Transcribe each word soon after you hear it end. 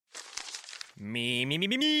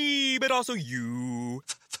Me, but also you.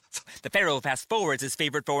 The Pharaoh fast forwards his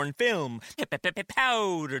favorite foreign film,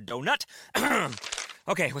 Powder Donut.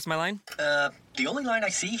 Okay, what's my line? The only line I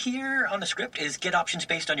see here on the script is get options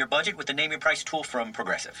based on your budget with the Name Your Price tool from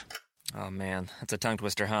Progressive. Oh man, that's a tongue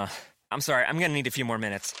twister, huh? I'm sorry, I'm gonna need a few more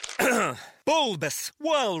minutes. Bulbous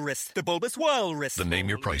Walrus, the Bulbous Walrus. The Name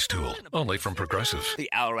Your Price tool, only from Progressive. The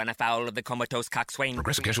owl ran afoul of the comatose coxswain.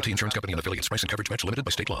 Progressive Casualty Insurance Company and affiliates. Price and coverage match limited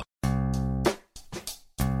by state law.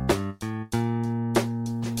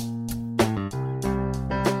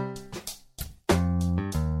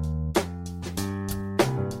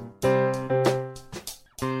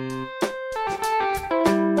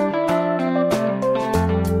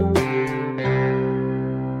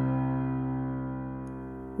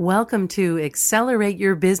 Welcome to Accelerate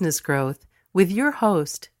Your Business Growth with your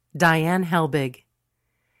host, Diane Helbig.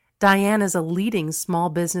 Diane is a leading small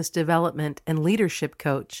business development and leadership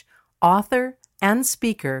coach, author, and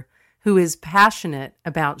speaker who is passionate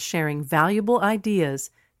about sharing valuable ideas,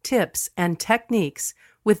 tips, and techniques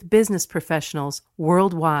with business professionals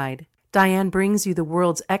worldwide. Diane brings you the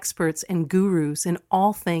world's experts and gurus in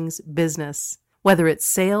all things business, whether it's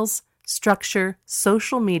sales, structure,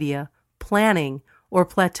 social media, planning, or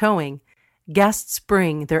plateauing. Guests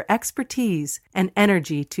bring their expertise and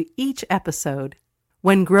energy to each episode.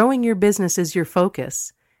 When growing your business is your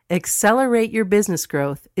focus, Accelerate Your Business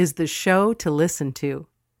Growth is the show to listen to.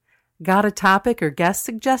 Got a topic or guest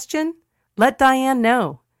suggestion? Let Diane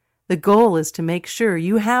know. The goal is to make sure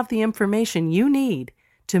you have the information you need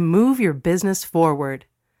to move your business forward.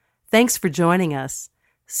 Thanks for joining us.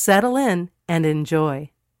 Settle in and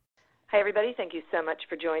enjoy. Hi, everybody. Thank you so much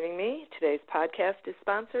for joining me. Today's podcast is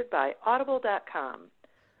sponsored by Audible.com.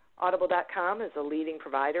 Audible.com is a leading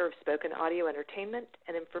provider of spoken audio entertainment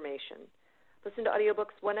and information. Listen to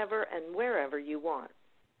audiobooks whenever and wherever you want.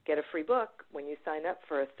 Get a free book when you sign up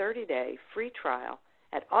for a 30-day free trial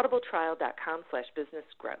at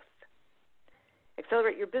audibletrial.com/businessgrowth.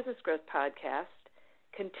 Accelerate Your Business Growth podcast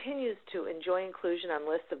continues to enjoy inclusion on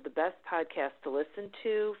lists of the best podcasts to listen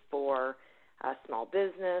to for small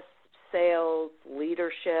business, sales,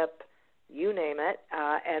 leadership, you name it,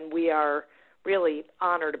 and we are really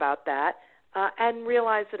honored about that and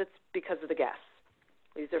realize that it's because of the guests.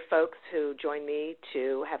 These are folks who join me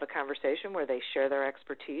to have a conversation where they share their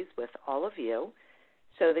expertise with all of you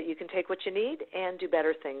so that you can take what you need and do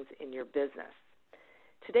better things in your business.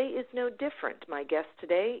 Today is no different. My guest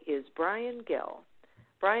today is Brian Gill.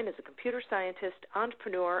 Brian is a computer scientist,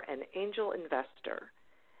 entrepreneur, and angel investor.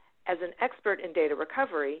 As an expert in data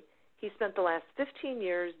recovery, he spent the last 15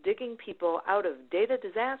 years digging people out of data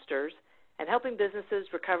disasters and helping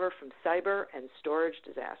businesses recover from cyber and storage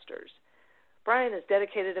disasters. Brian has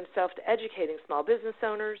dedicated himself to educating small business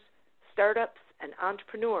owners, startups, and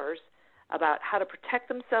entrepreneurs about how to protect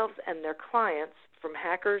themselves and their clients from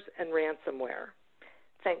hackers and ransomware.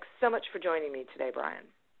 Thanks so much for joining me today, Brian.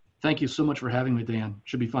 Thank you so much for having me, Dan.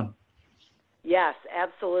 Should be fun. Yes,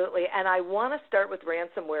 absolutely. And I want to start with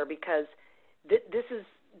ransomware because this is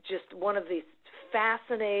just one of these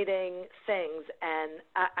fascinating things, and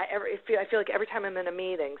I feel like every time I'm in a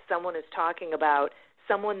meeting, someone is talking about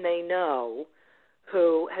someone they know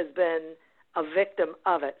who has been a victim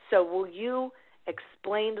of it. So will you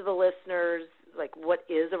explain to the listeners, like, what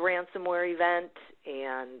is a ransomware event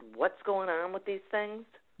and what's going on with these things?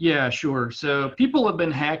 Yeah, sure. So people have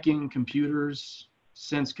been hacking computers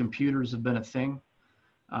since computers have been a thing.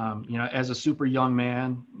 As a super young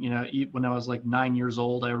man, when I was like 9 years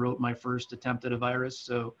old, I wrote my first attempt at a virus.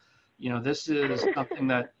 So, this is something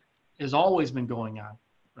that has always been going on,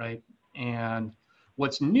 right? And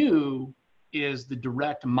what's new is the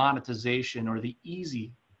direct monetization or the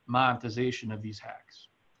easy monetization of these hacks.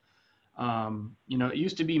 It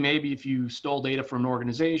used to be maybe if you stole data from an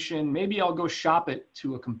organization, maybe I'll go shop it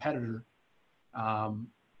to a competitor. And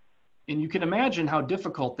you can imagine how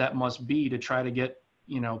difficult that must be to try to get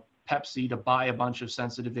Pepsi to buy a bunch of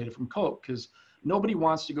sensitive data from Coke, because nobody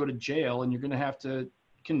wants to go to jail, and you're going to have to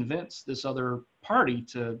convince this other party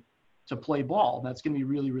to play ball. That's going to be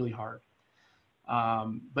really, really hard.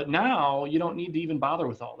 But now you don't need to even bother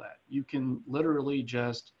with all that. You can literally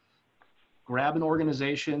just grab an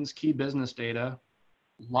organization's key business data,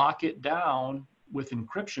 lock it down with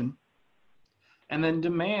encryption, and then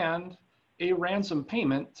demand a ransom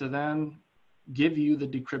payment to then give you the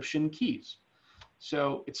decryption keys.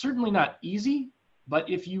 So it's certainly not easy, but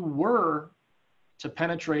if you were to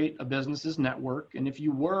penetrate a business's network, and if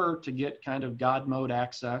you were to get kind of God mode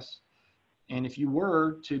access, and if you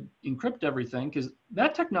were to encrypt everything, because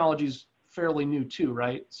that technology is fairly new too,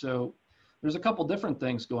 right? So there's a couple different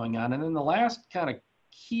things going on. And in the last kind of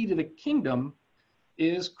key to the kingdom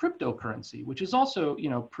is cryptocurrency, which is also,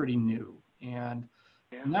 pretty new. And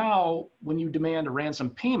now when you demand a ransom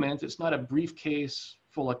payment, it's not a briefcase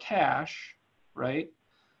full of cash, right?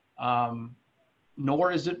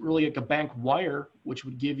 Nor is it really like a bank wire, which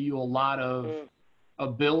would give you a lot of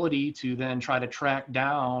ability to then try to track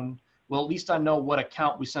down, well, at least I know what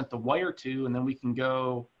account we sent the wire to, and then we can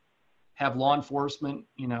go have law enforcement,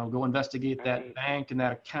 go investigate that bank and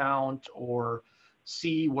that account, or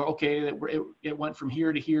see where, okay, it went from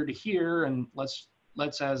here to here to here, and let's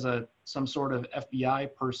as some sort of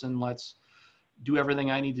FBI person, let's do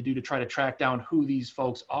everything I need to do to try to track down who these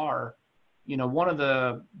folks are. One of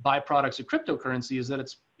the byproducts of cryptocurrency is that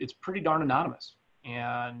it's pretty darn anonymous.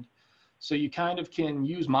 And so you kind of can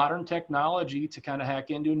use modern technology to kind of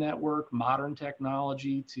hack into a network, modern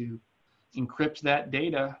technology to encrypt that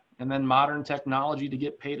data, and then modern technology to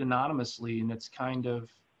get paid anonymously. And it's kind of,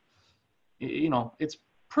 it's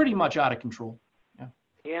pretty much out of control.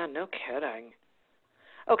 Yeah, no kidding.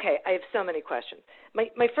 Okay, I have so many questions.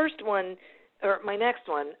 My first one, or my next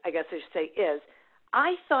one, I guess I should say, is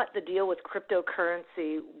I thought the deal with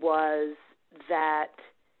cryptocurrency was that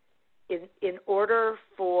in order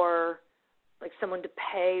for like someone to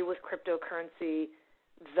pay with cryptocurrency,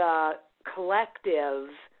 the collective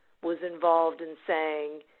was involved in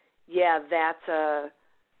saying, yeah, that's a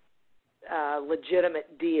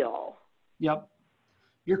legitimate deal. Yep.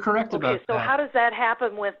 You're correct about that. So how does that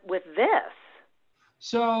happen with this?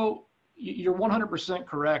 So you're 100%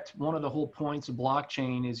 correct. One of the whole points of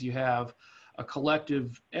blockchain is you have a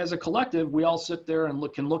collective. As a collective, we all sit there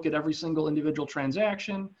and can look at every single individual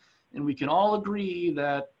transaction, and we can all agree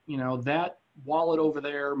that, that wallet over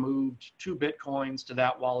there moved 2 Bitcoins to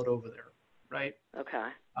that wallet over there, right? Okay.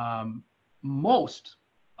 Most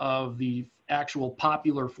of the actual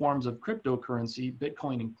popular forms of cryptocurrency,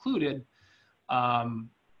 Bitcoin included,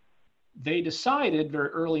 they decided very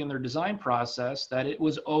early in their design process that it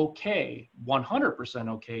was okay, 100%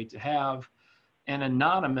 okay, to have an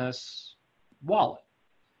anonymous wallet.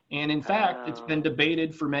 And in fact, it's been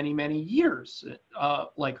debated for many, many years,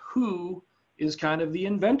 like who is kind of the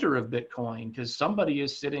inventor of Bitcoin, because somebody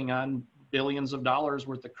is sitting on billions of dollars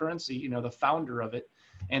worth of currency, the founder of it.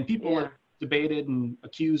 And people have debated and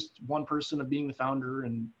accused one person of being the founder,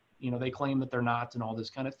 and, they claim that they're not, and all this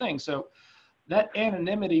kind of thing. So that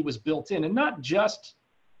anonymity was built in, and not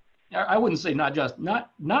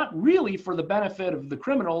really for the benefit of the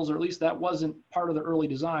criminals, or at least that wasn't part of the early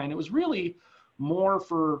design. It was really more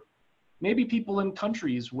for maybe people in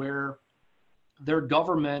countries where their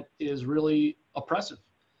government is really oppressive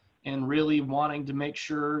and really wanting to make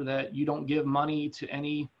sure that you don't give money to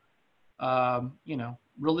any,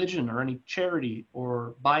 religion or any charity,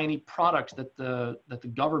 or buy any product that the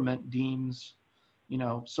government deems,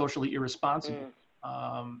 socially irresponsible.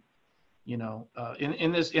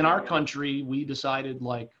 In our country, we decided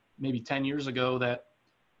like maybe 10 years ago that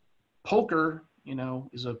poker,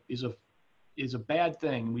 is a bad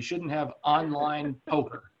thing. We shouldn't have online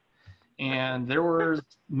poker. And there were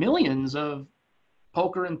millions of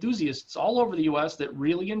poker enthusiasts all over the U.S. that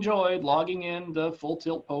really enjoyed logging in to Full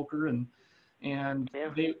Tilt Poker, and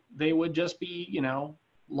they would just be,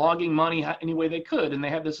 logging money any way they could. And they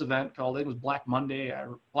had this event called, it was Black Monday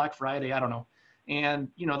or Black Friday, I don't know. And,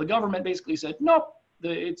 the government basically said, nope,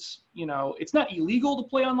 it's not illegal to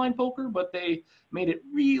play online poker, but they made it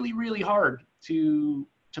really, really hard to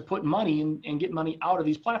put money and get money out of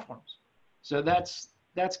these platforms. So that's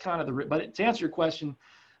kind of but to answer your question,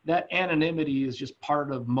 that anonymity is just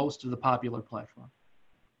part of most of the popular platform.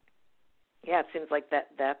 Yeah, it seems like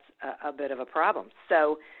that's a bit of a problem.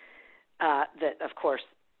 So that, of course,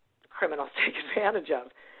 criminals take advantage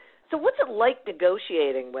of. So what's it like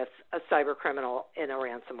negotiating with a cyber criminal in a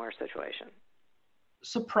ransomware situation?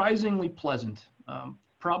 Surprisingly pleasant.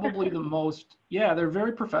 Probably the most, they're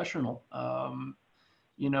very professional.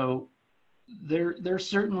 They're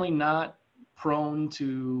certainly not prone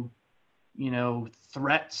to,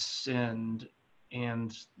 threats, and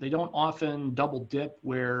they don't often double dip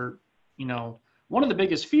where, one of the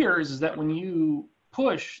biggest fears is that when you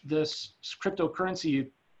push this cryptocurrency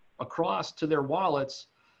across to their wallets,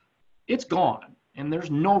 it's gone and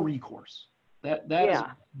there's no recourse. That is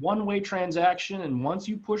a one-way transaction, and once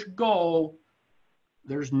you push go,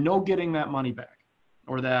 there's no getting that money back,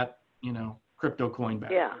 or that, crypto coin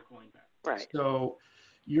back. Yeah, right. So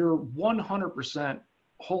you're 100%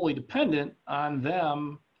 wholly dependent on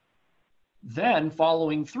them then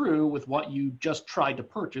following through with what you just tried to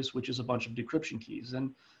purchase, which is a bunch of decryption keys.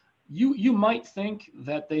 And you might think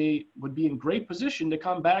that they would be in great position to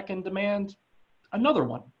come back and demand another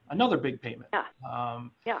big payment.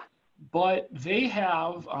 but they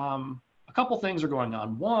have a couple things are going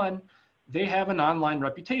on. One, they have an online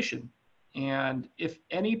reputation. And if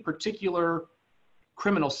any particular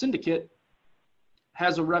criminal syndicate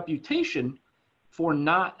has a reputation for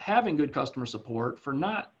not having good customer support, for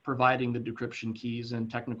not providing the decryption keys and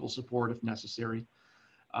technical support if necessary,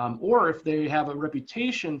 or if they have a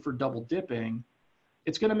reputation for double dipping,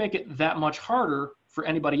 it's going to make it that much harder for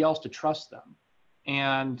anybody else to trust them.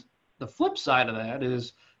 And the flip side of that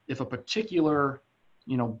is if a particular,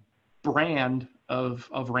 brand of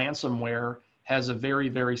ransomware has a very,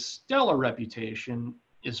 very stellar reputation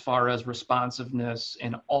as far as responsiveness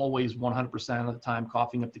and always 100% of the time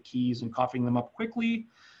coughing up the keys and coughing them up quickly,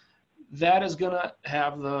 that is going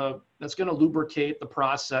to that's going to lubricate the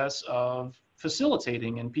process of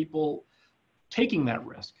facilitating and people taking that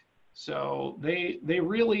risk. So they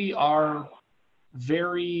really are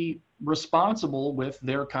very responsible with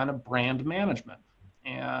their kind of brand management.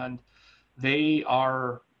 And they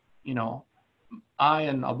are, I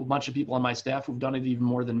and a bunch of people on my staff who've done it even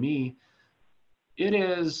more than me, it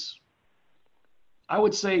is, I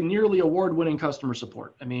would say, nearly award-winning customer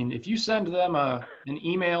support. I mean, if you send them an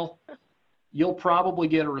email, you'll probably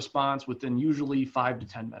get a response within usually 5 to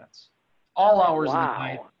 10 minutes. All hours of the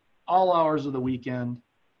night, all hours of the weekend.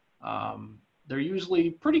 They're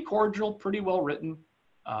usually pretty cordial, pretty well written.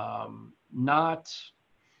 Not,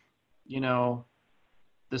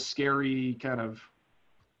 the scary kind of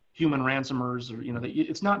human ransomers, or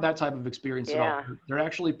it's not that type of experience at all. They're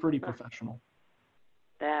actually pretty professional.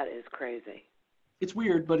 That is crazy. It's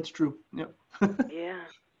weird, but it's true. Yeah. Yeah.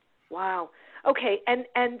 Wow. Okay.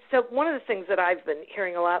 And so one of the things that I've been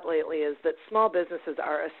hearing a lot lately is that small businesses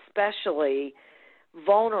are especially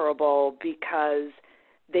vulnerable because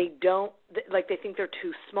they think they're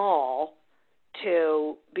too small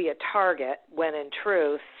to be a target, when in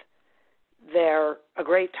truth they're a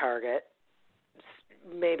great target,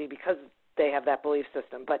 maybe because they have that belief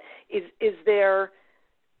system. But is there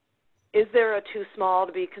a too small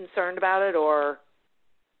to be concerned about it, or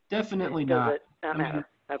definitely not? It not matter?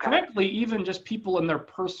 Okay. Frankly, even just people in their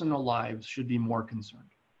personal lives should be more concerned,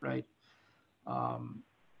 right?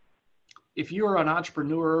 If you're an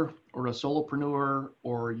entrepreneur or a solopreneur,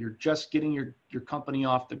 or you're just getting your company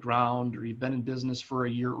off the ground, or you've been in business for a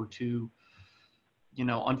year or two,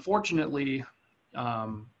 unfortunately,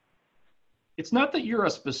 it's not that you're a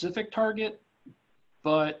specific target,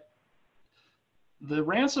 but the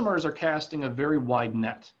ransomers are casting a very wide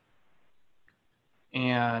net.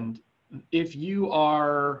 And if you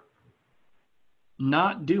are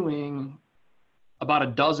not doing about a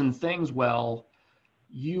dozen things well,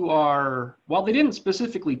 while they didn't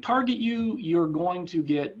specifically target you, you're going to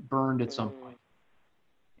get burned at some point.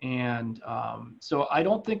 And so I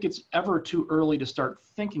don't think it's ever too early to start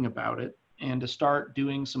thinking about it and to start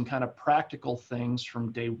doing some kind of practical things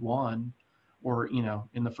from day one, or,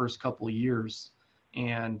 in the first couple of years.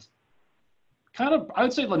 And kind of, I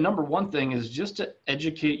would say the number one thing is just to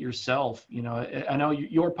educate yourself. I know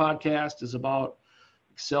your podcast is about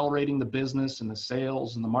accelerating the business and the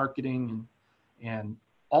sales and the marketing and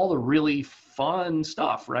all the really fun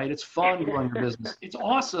stuff, right? It's fun growing your business. It's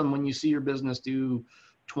awesome when you see your business do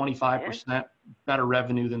 25% better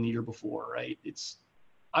revenue than the year before, right?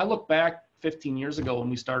 I look back 15 years ago when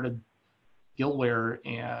we started Gilware,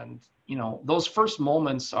 and, those first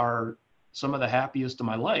moments are some of the happiest of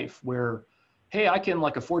my life, where, hey, I can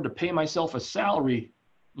afford to pay myself a salary.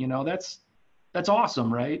 That's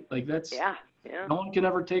awesome, right? Yeah. No one can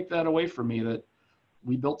ever take that away from me, that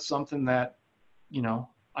we built something that,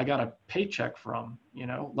 I got a paycheck from,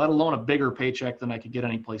 let alone a bigger paycheck than I could get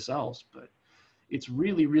anyplace else. But it's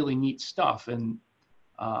really, really neat stuff. And,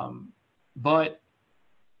 but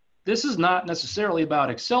this is not necessarily about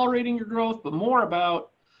accelerating your growth, but more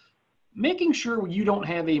about making sure you don't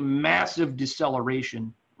have a massive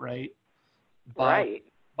deceleration, right? By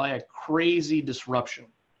a crazy disruption.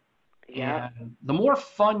 Yeah. And the more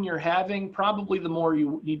fun you're having, probably the more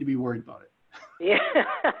you need to be worried about it. Yeah.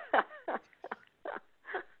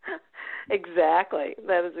 Exactly.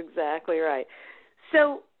 That is exactly right.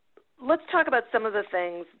 So let's talk about some of the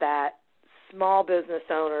things that small business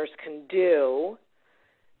owners can do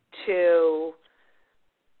to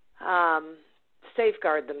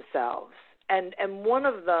safeguard themselves. And one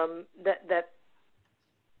of them that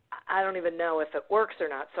I don't even know if it works or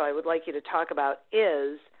not, so I would like you to talk about,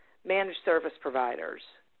 is managed service providers.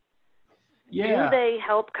 Yeah. Do they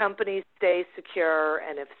help companies stay secure?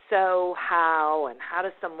 And if so, how? And how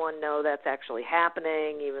does someone know that's actually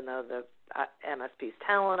happening, even though the MSP's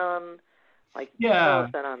telling them? Fill us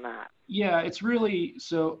in on that. Yeah, it's really,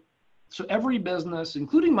 so every business,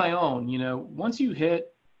 including my own, once you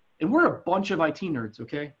hit and we're a bunch of IT nerds,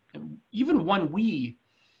 okay? And even when we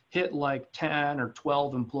hit like 10 or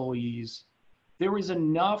 12 employees, there was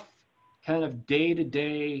enough kind of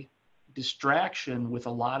day-to-day distraction with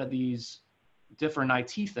a lot of these different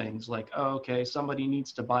IT things, like, oh, okay, somebody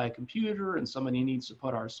needs to buy a computer and somebody needs to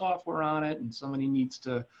put our software on it and somebody needs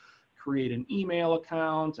to create an email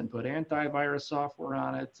account and put antivirus software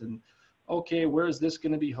on it. And okay, where is this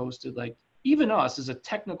going to be hosted? Like, even us as a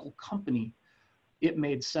technical company, it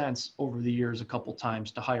made sense over the years a couple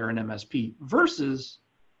times to hire an MSP versus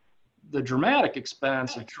the dramatic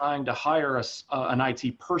expense of trying to hire an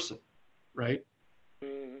IT person, right?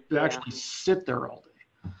 To actually sit there all day.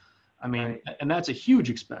 I mean, and that's a huge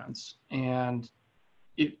expense. And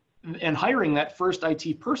hiring that first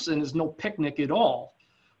IT person is no picnic at all.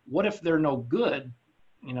 What if they're no good?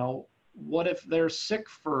 You know, what if they're sick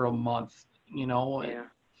for a month? You know,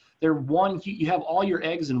 you have all your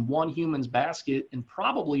eggs in one human's basket, and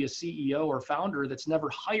probably a CEO or founder that's never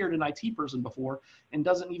hired an IT person before and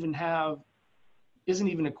isn't even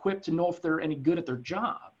equipped to know if they're any good at their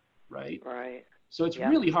job, right? Right. So it's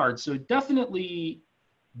really hard. So definitely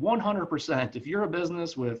 100%, if you're a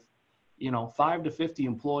business with, 5 to 50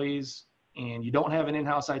 employees and you don't have an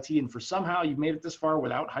in-house IT, and for somehow you've made it this far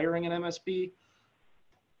without hiring an MSP,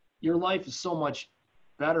 your life is so much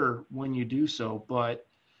better when you do so. But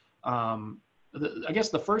I guess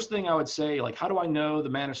the first thing I would say, like, how do I know the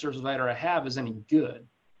managed service provider I have is any good?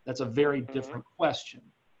 That's a very different question.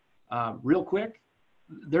 Real quick,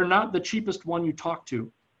 they're not the cheapest one you talk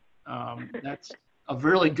to. That's a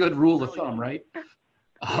really good rule of thumb, right?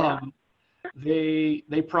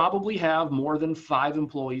 They probably have more than 5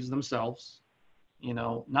 employees themselves.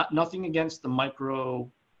 Nothing against the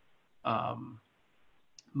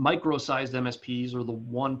micro-sized MSPs or the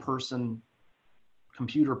one-person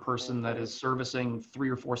computer person that is servicing 3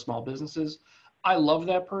 or 4 small businesses. I love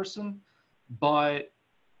that person, but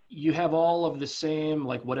you have all of the same,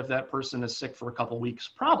 like, what if that person is sick for a couple weeks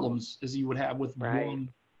problems as you would have with one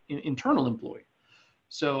internal employee.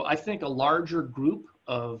 So I think a larger group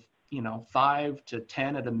of 5 to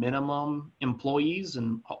 10 at a minimum employees,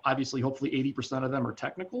 and obviously hopefully 80% of them are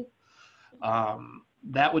technical,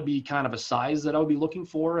 that would be kind of a size that I would be looking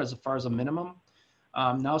for as far as a minimum.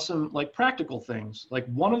 Now some like practical things, like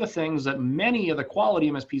one of the things that many of the quality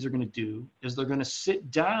MSPs are going to do is they're going to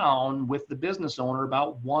sit down with the business owner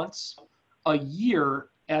about once a year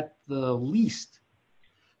at the least.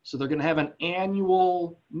 So they're going to have an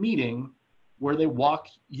annual meeting where they walk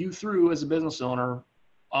you through as a business owner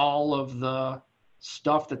all of the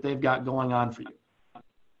stuff that they've got going on for you.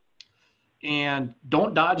 And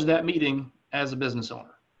don't dodge that meeting as a business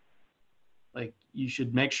owner. Like, you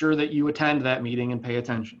should make sure that you attend that meeting and pay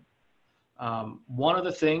attention. One of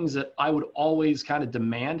the things that I would always kind of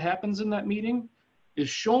demand happens in that meeting is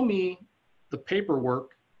show me the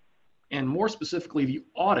paperwork and more specifically the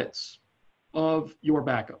audits of your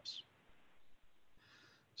backups.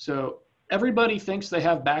 So everybody thinks they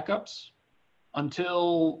have backups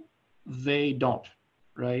until they don't,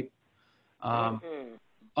 right?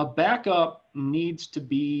 A backup needs to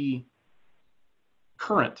be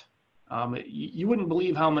current. You wouldn't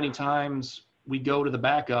believe how many times we go to the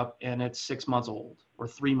backup and it's 6 months old or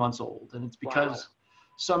 3 months old. And it's because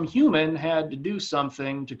some human had to do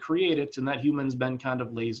something to create it, and that human's been kind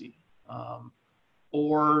of lazy.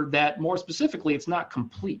 Or that more specifically, it's not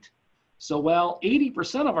complete. So while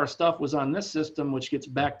 80% of our stuff was on this system, which gets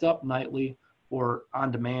backed up nightly or on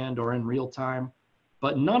demand or in real time,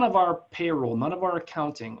 but none of our payroll, none of our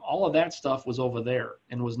accounting, all of that stuff was over there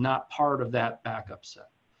and was not part of that backup set.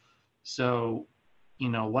 So,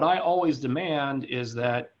 what I always demand is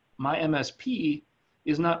that my MSP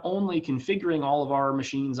is not only configuring all of our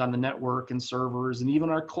machines on the network and servers and even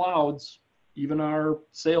our clouds, even our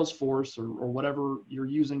Salesforce or whatever you're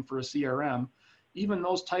using for a CRM, even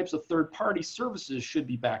those types of third-party services should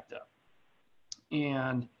be backed up.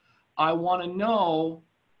 And I want to know,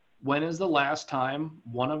 when is the last time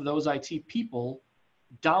one of those IT people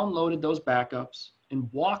downloaded those backups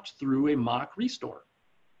and walked through a mock restore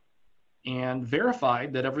and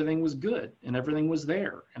verified that everything was good and everything was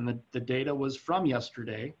there and the data was from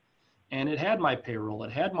yesterday, and it had my payroll,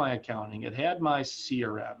 it had my accounting, it had my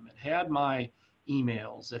CRM, it had my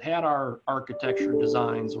emails, it had our architecture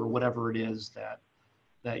designs or whatever it is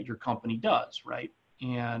that your company does, right?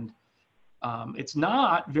 And it's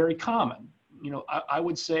not very common. I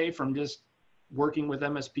would say, from just working with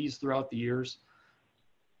MSPs throughout the years,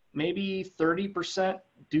 maybe 30%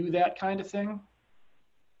 do that kind of thing.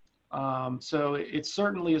 So it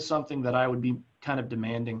certainly is something that I would be kind of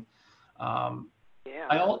demanding.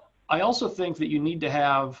 I also think that you need to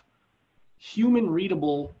have human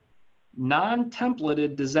readable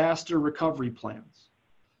non-templated disaster recovery plans.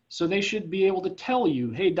 So they should be able to tell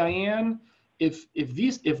you, hey, Diane, if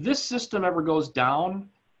this system ever goes down,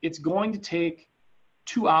 it's going to take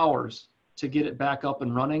 2 hours to get it back up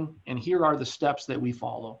and running, and here are the steps that we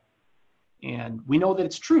follow. And we know that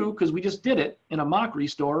it's true because we just did it in a mock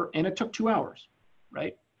restore, and it took 2 hours,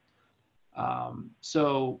 right?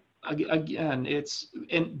 So again,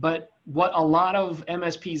 but what a lot of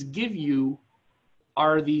MSPs give you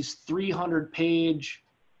are these 300-page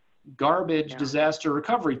garbage disaster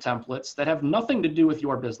recovery templates that have nothing to do with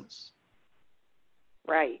your business.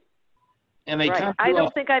 Right. And they right. I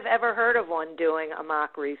don't think I've ever heard of one doing a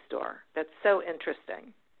mock restore. That's so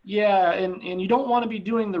interesting. Yeah, and you don't want to be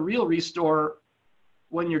doing the real restore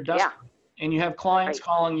when you're desperate. Yeah. And you have clients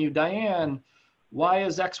calling you, Diane, why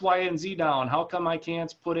is X, Y, and Z down? How come I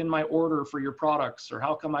can't put in my order for your products? Or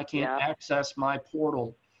how come I can't access my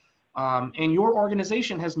portal? And your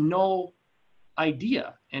organization has no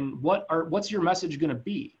idea. And what's your message going to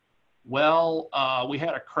be? Well, we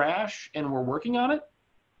had a crash and we're working on it.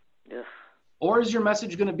 Ugh. Or is your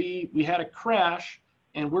message going to be, we had a crash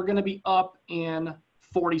and we're going to be up in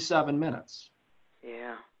 47 minutes?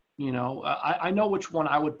 Yeah. You know, I know which one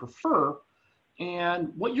I would prefer.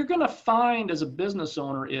 And what you're going to find as a business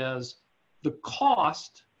owner is the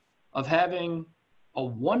cost of having a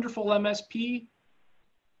wonderful MSP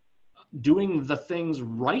doing the things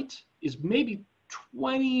right is maybe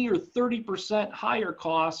 20 or 30% higher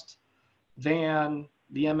cost than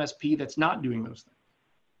the MSP that's not doing those things.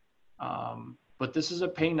 But this is a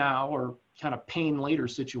pay now or kind of pain later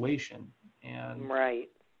situation. And,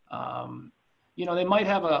 you know, they might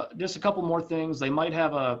have just a couple more things. They might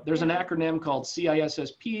have there's an acronym called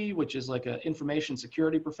CISSP, which is like an information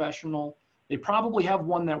security professional. They probably have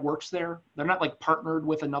one that works there. They're not like partnered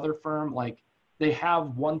with another firm. Like they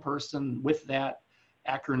have one person with that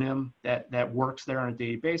acronym that works there on a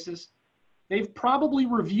daily basis. They've probably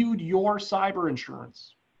reviewed your cyber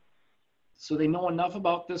insurance. So they know enough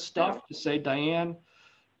about this stuff to say, Diane,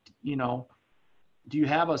 you know, do you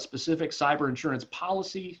have a specific cyber insurance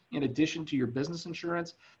policy in addition to your business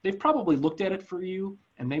insurance? They've probably looked at it for you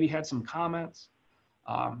and maybe had some comments.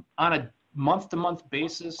 On a month-to-month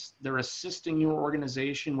basis, they're assisting your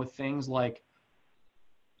organization with things like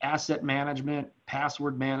asset management,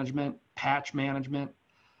 password management, patch management.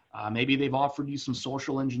 Maybe they've offered you some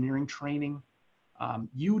social engineering training.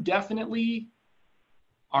 You definitely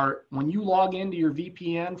are, when you log into your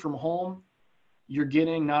VPN from home, you're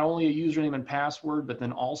getting not only a username and password, but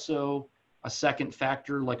then also a second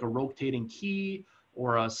factor like a rotating key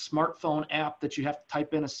or a smartphone app that you have to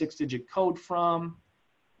type in a 6-digit code from.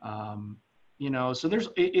 You know, so and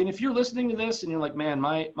if you're listening to this and you're like, man,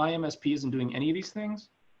 my MSP isn't doing any of these things,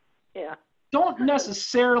 don't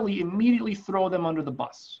necessarily immediately throw them under the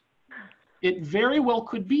bus. It very well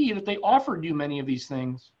could be that they offered you many of these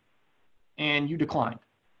things and you declined.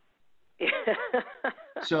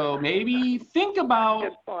 So maybe think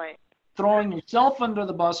about throwing yourself under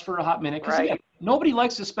the bus for a hot minute. Because again, nobody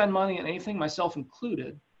likes to spend money on anything, myself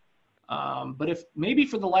included. But if maybe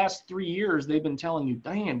for the last 3 years, they've been telling you,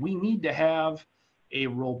 Diane, we need to have a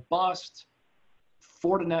robust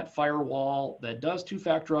Fortinet firewall that does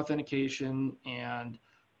 2-factor authentication, and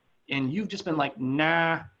you've just been like,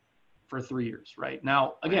 nah, for 3 years, right?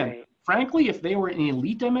 Now, again, frankly, if they were an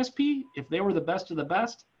elite MSP, if they were the best of the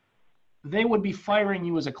best, they would be firing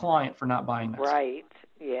you as a client for not buying that. Right,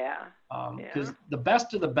 yeah. Because the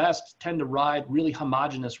best of the best tend to ride really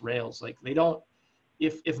homogenous rails. Like they don't,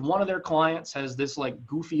 if one of their clients has this like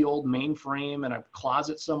goofy old mainframe in a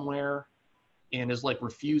closet somewhere and is like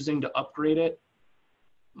refusing to upgrade it,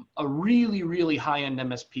 a really, really high-end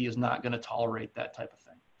MSP is not going to tolerate that type of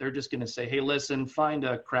thing. They're just going to say, hey, listen, find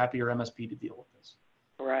a crappier MSP to deal with this.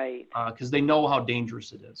 Right. Because they know how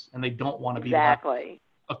dangerous it is, and they don't want to be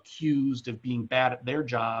accused of being bad at their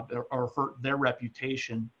job or hurt their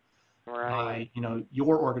reputation by, you know,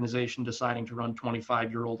 your organization deciding to run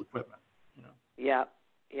 25-year-old equipment. You know. Yeah,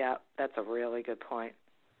 that's a really good point.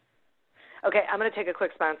 Okay, I'm going to take a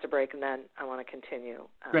quick sponsor break, and then I want to continue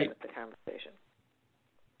with the conversation.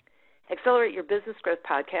 Accelerate Your Business Growth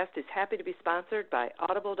podcast is happy to be sponsored by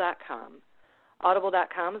Audible.com.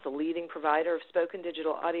 Audible.com is a leading provider of spoken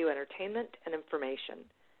digital audio entertainment and information.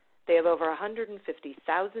 They have over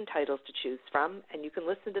 150,000 titles to choose from, and you can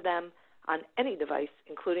listen to them on any device,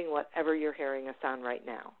 including whatever you're hearing us on right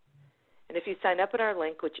now. And if you sign up at our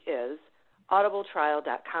link, which is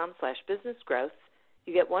audibletrial.com/businessgrowth,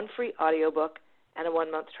 you get one free audiobook and a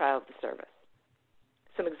 1-month trial of the service.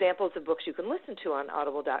 Some examples of books you can listen to on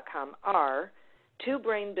Audible.com are Two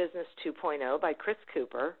Brain Business 2.0 by Chris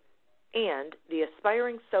Cooper, and The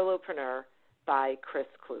Aspiring Solopreneur by Chris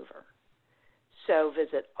Kluver. So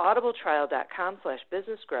visit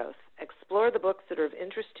audibletrial.com/businessgrowth, explore the books that are of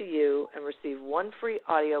interest to you, and receive one free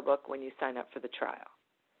audiobook when you sign up for the trial.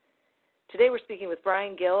 Today we're speaking with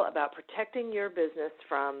Brian Gill about protecting your business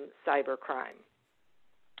from cybercrime.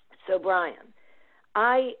 So Brian,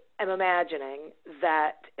 I am imagining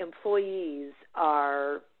that employees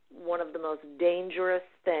are one of the most dangerous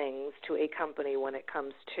things to a company when it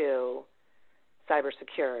comes to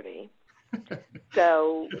cybersecurity.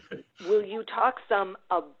 So will you talk some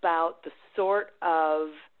about the sort of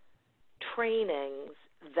trainings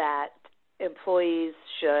that employees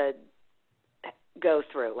should go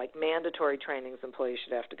through, like mandatory trainings employees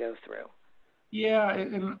should have to go through? Yeah,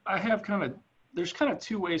 and I have there's kind of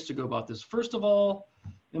two ways to go about this. First of all,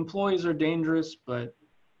 employees are dangerous, but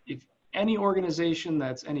if any organization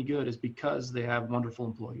that's any good is because they have wonderful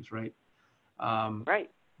employees, right? Right.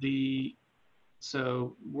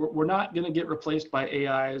 So we're not going to get replaced by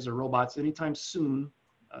AIs or robots anytime soon.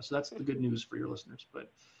 So that's the good news for your listeners.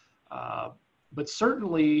 But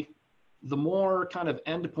certainly, the more kind of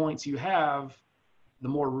endpoints you have, the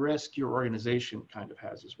more risk your organization kind of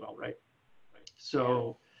has as well, right?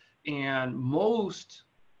 So, and most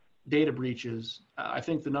data breaches, I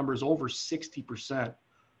think the number is over 60%,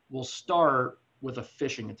 will start with a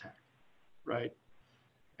phishing attack, right?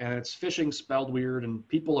 And it's phishing spelled weird, and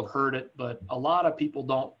people have heard it, but a lot of people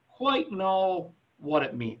don't quite know what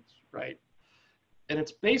it means, right? And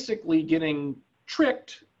it's basically getting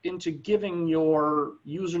tricked into giving your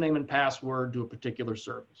username and password to a particular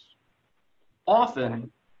service,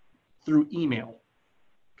 often through email,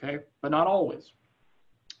 okay? But not always.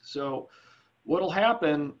 So what'll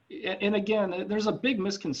happen, and again, there's a big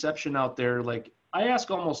misconception out there. Like, I ask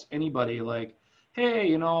almost anybody, like, hey,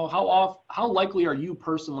 you know, how likely are you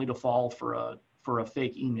personally to fall for a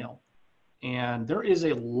fake email? And there is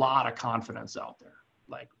a lot of confidence out there,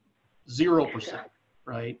 like 0%,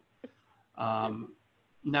 right?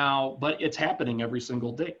 Now, but it's happening every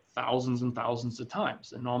single day, thousands and thousands of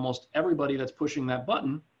times. And almost everybody that's pushing that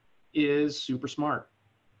button is super smart.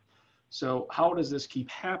 So how does this keep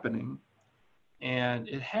happening? And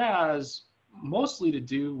it has mostly to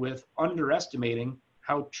do with underestimating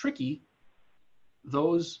how tricky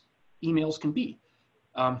those emails can be.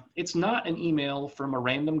 It's not an email from a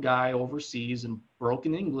random guy overseas in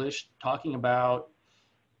broken English talking about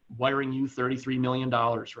wiring you $33 million,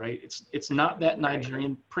 right? It's not that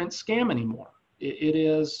Nigerian print scam anymore.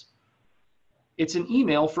 It's an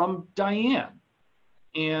email from Diane,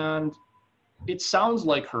 and it sounds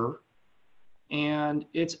like her, and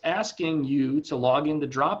it's asking you to log into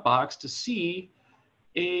Dropbox to see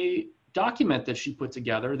a document that she put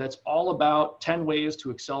together that's all about 10 ways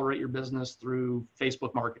to accelerate your business through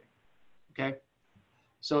Facebook marketing, okay?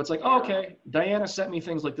 So it's like, okay, Diana sent me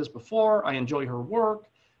things like this before. I enjoy her work,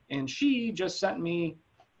 and she just sent me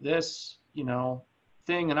this,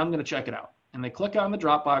 thing, and I'm going to check it out. And they click on the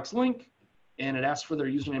Dropbox link, and it asks for their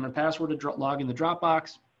username and password to log in the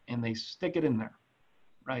Dropbox, and they stick it in there,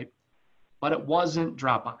 right? But it wasn't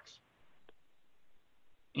Dropbox.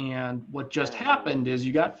 And what just happened is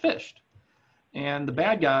you got phished. And the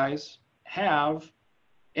bad guys have,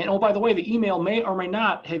 and oh, by the way, the email may or may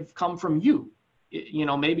not have come from you.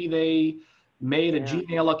 Maybe they made a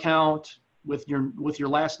Gmail account with your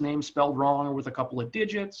last name spelled wrong or with a couple of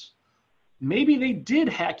digits. Maybe they did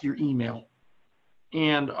hack your email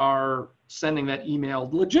and are sending that email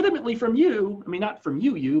legitimately from you. I mean, not from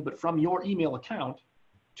you, but from your email account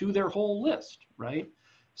to their whole list, right?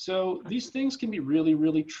 So these things can be really,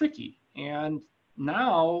 really tricky. And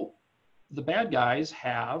now the bad guys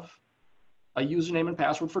have a username and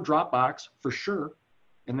password for Dropbox for sure.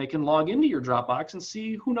 And they can log into your Dropbox and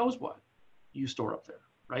see who knows what you store up there,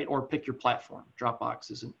 right? Or pick your platform.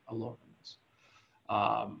 Dropbox isn't alone in this.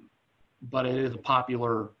 But it is a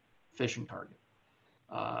popular phishing target.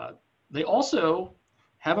 They also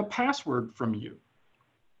have a password from you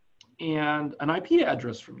and an IP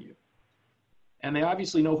address from you. And they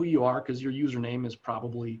obviously know who you are because your username is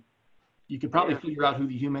you could probably figure out who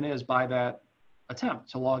the human is by that attempt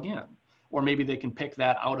to log in. Or maybe they can pick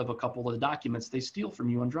that out of a couple of the documents they steal from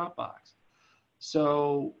you on Dropbox.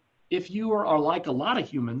 So if you are like a lot of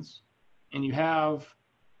humans and you have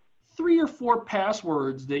 3 or 4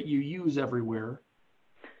 passwords that you use everywhere,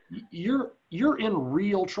 you're in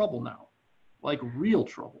real trouble now, like real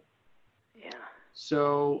trouble. Yeah.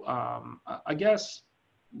 So I guess,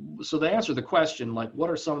 so to answer the question, like what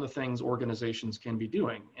are some of the things organizations can be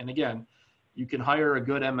doing? And again, you can hire a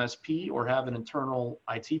good MSP or have an internal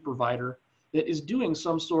IT provider that is doing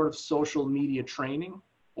some sort of social media training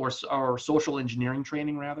or social engineering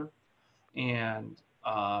training rather. And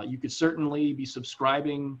you could certainly be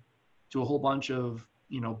subscribing to a whole bunch of,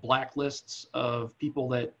 blacklists of people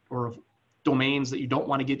that, or of domains that you don't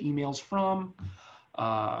want to get emails from.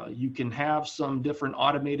 You can have some different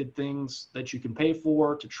automated things that you can pay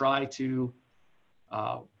for to try to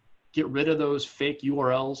get rid of those fake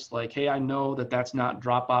URLs. Like, hey, I know that that's not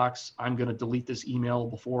Dropbox. I'm going to delete this email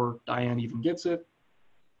before Diane even gets it.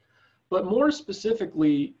 But more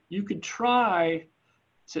specifically, you could try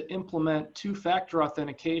to implement two-factor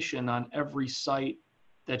authentication on every site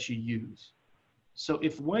that you use. So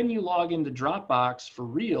if when you log into Dropbox for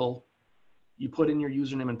real, you put in your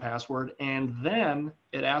username and password, and then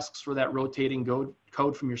it asks for that rotating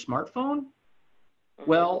code from your smartphone,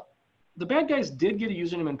 well, the bad guys did get a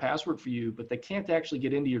username and password for you, but they can't actually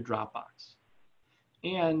get into your Dropbox.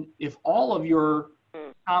 And if all of your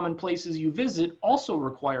common places you visit also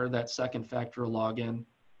require that second factor login,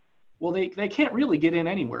 well, they can't really get in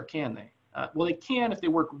anywhere, can they? Well, they can if they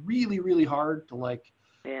work really, really hard to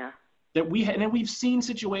and then we've seen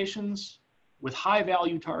situations with high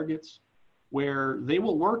value targets where they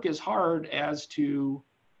will work as hard as to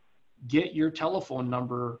get your telephone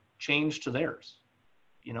number changed to theirs,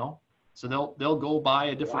 So they'll go buy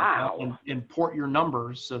a different account and port your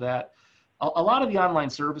numbers so that a lot of the online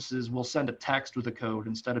services will send a text with a code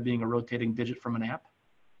instead of being a rotating digit from an app.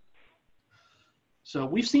 So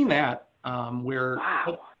we've seen that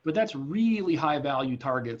but that's really high value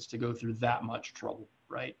targets to go through that much trouble,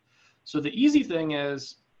 right? So the easy thing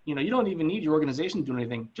is, you don't even need your organization to do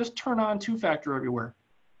anything. Just turn on two-factor everywhere.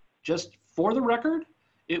 Just for the record,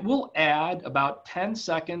 it will add about 10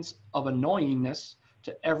 seconds of annoyingness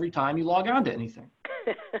to every time you log on to anything.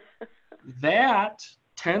 That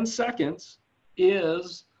 10 seconds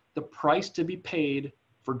is the price to be paid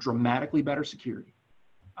for dramatically better security.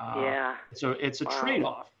 So it's a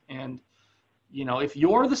trade-off. And, if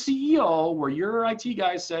you're the CEO where your IT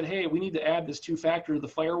guy said, hey, we need to add this two-factor to the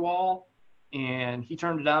firewall, and he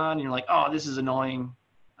turned it on, and you're like, oh, this is annoying.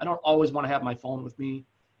 I don't always want to have my phone with me.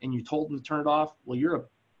 And you told him to turn it off. Well,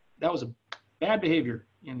 that was a bad behavior.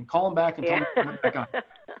 And call him back and tell him to turn it back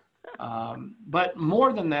on. But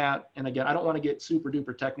more than that, and again, I don't want to get super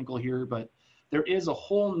duper technical here, but there is a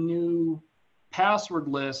whole new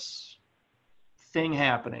passwordless thing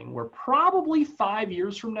happening where probably 5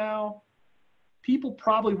 years from now, people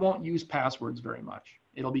probably won't use passwords very much.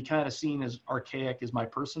 It'll be kind of seen as archaic, is my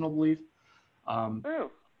personal belief.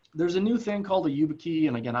 There's a new thing called a YubiKey,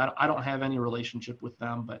 and again, I don't have any relationship with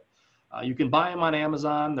them, but you can buy them on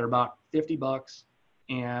Amazon. They're about $50,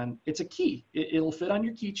 and it's a key. It'll fit on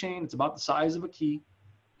your keychain. It's about the size of a key,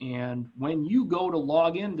 and when you go to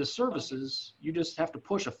log into services, you just have to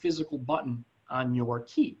push a physical button on your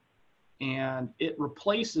key, and it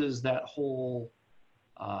replaces that whole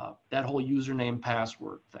username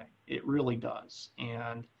password thing. It really does.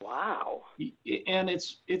 And and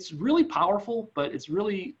it's really powerful, but it's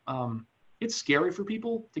really it's scary for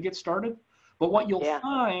people to get started. But what you'll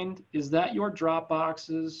find is that your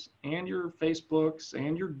Dropboxes and your Facebooks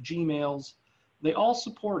and your Gmails, they all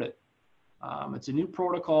support it. It's a new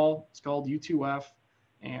protocol. It's called U2F,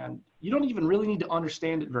 and you don't even really need to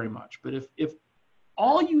understand it very much. But if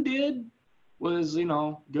all you did was,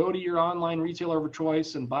 go to your online retailer of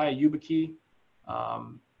choice and buy a YubiKey,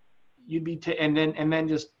 you'd be, and then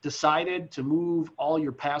just decided to move all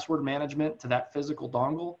your password management to that physical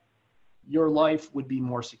dongle, your life would be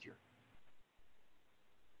more secure.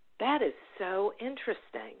 That is so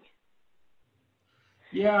interesting.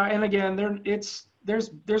 Yeah, and again,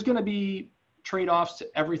 there's going to be trade-offs to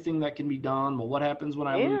everything that can be done. Well, what happens when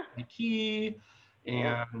I lose my key?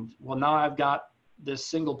 And well, now I've got this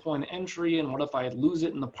single point of entry, and what if I lose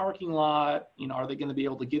it in the parking lot? Are they going to be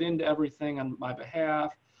able to get into everything on my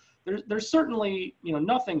behalf? There's certainly,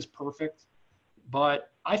 nothing's perfect,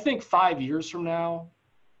 but I think 5 years from now,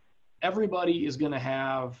 everybody is going to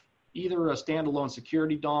have either a standalone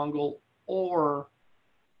security dongle, or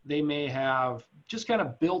they may have just kind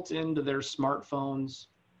of built into their smartphones,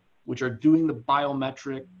 which are doing the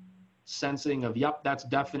biometric sensing of, yep, that's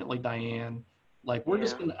definitely Diane. Like, we're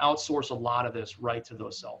just going to outsource a lot of this right to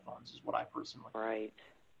those cell phones, is what I personally think. Right.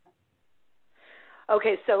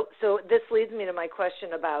 Okay, so this leads me to my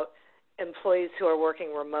question about employees who are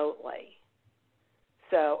working remotely.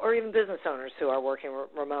 So, or even business owners who are working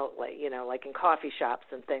remotely, like in coffee shops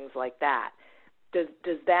and things like that. Does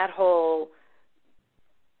that whole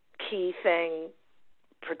key thing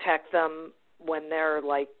protect them when they're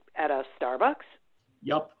like at a Starbucks?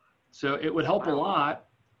 Yep. So it would help a lot.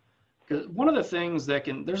 Because one of the things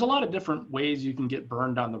there's a lot of different ways you can get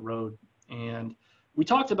burned on the road. And we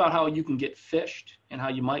talked about how you can get phished and how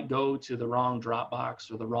you might go to the wrong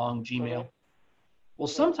Dropbox or the wrong Gmail. Well,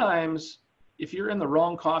 sometimes if you're in the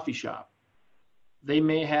wrong coffee shop, they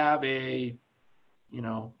may have a,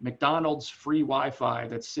 McDonald's free Wi-Fi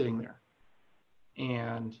that's sitting there.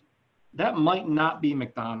 And that might not be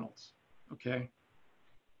McDonald's, okay?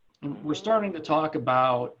 And we're starting to talk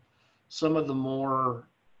about some of the more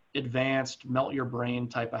advanced melt your brain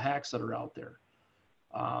type of hacks that are out there.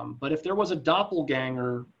 But if there was a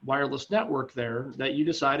doppelganger wireless network there that you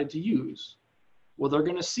decided to use, well, they're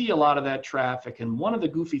going to see a lot of that traffic. And one of the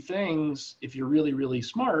goofy things, if you're really, really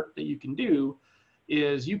smart, that you can do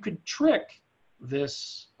is you could trick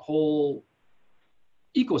this whole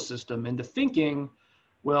ecosystem into thinking,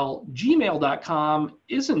 well, gmail.com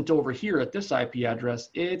isn't over here at this IP address.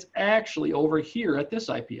 It's actually over here at this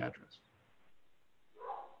IP address.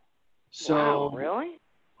 So, wow, really?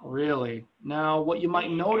 Really. Now, what you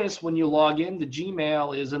might notice when you log into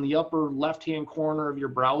Gmail is in the upper left-hand corner of your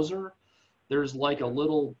browser, there's like a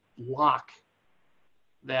little lock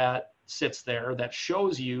that sits there that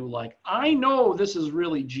shows you, like, I know this is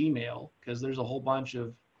really Gmail, because there's a whole bunch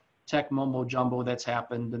of tech mumbo jumbo that's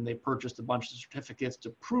happened, and they purchased a bunch of certificates to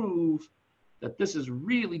prove that this is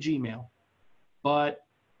really Gmail. But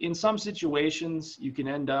in some situations, you can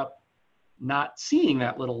end up not seeing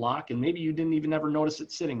that little lock, and maybe you didn't even ever notice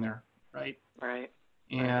it sitting there, right? Right.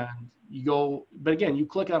 And you go, but again, you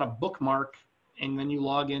click on a bookmark and then you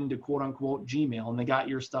log into quote unquote Gmail, and they got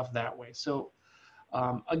your stuff that way. So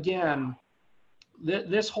again,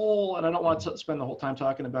 this whole, and I don't want to spend the whole time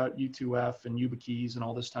talking about U2F and YubiKeys and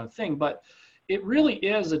all this kind of thing, but it really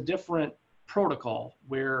is a different protocol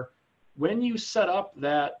where when you set up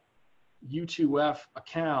that U2F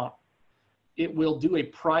account, it will do a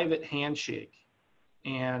private handshake,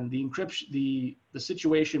 and the encryption, the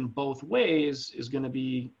situation both ways is going to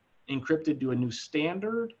be encrypted to a new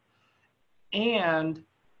standard, and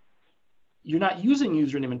you're not using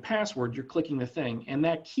username and password, you're clicking the thing, and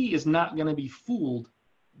that key is not going to be fooled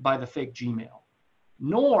by the fake Gmail,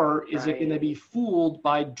 nor is it going to be fooled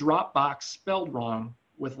by Dropbox spelled wrong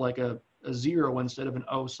with like a 0 instead of an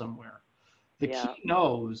O somewhere. The key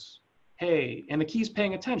knows, hey, and the key's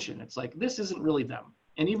paying attention. It's like, this isn't really them.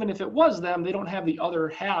 And even if it was them, they don't have the other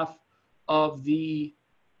half of the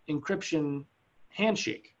encryption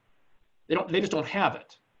handshake. They just don't have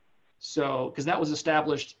it. So, because that was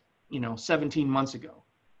established, 17 months ago.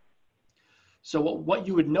 So what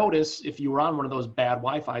you would notice if you were on one of those bad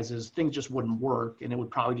Wi-Fis is things just wouldn't work, and it would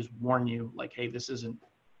probably just warn you like, hey, this isn't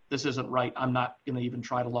right. I'm not going to even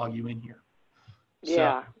try to log you in here.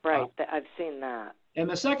 Yeah, so, right. I've seen that. And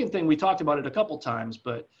the second thing, we talked about it a couple times,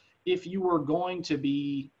 but if you were going to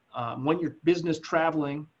be, when you're business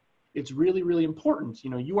traveling, it's really, really important.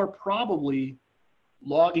 You are probably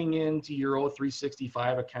logging into your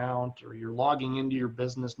O365 account, or you're logging into your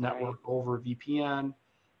business network over VPN.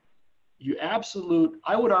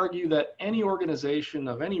 I would argue that any organization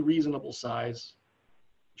of any reasonable size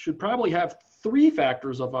should probably have 3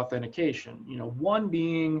 factors of authentication. One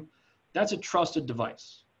being, that's a trusted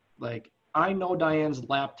device. Like, I know Diane's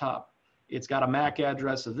laptop. It's got a MAC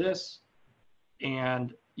address of this,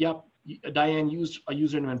 and yep, Diane used a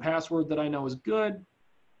username and password that I know is good.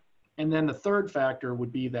 And then the third factor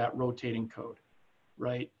would be that rotating code,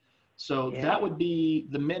 right? So that would be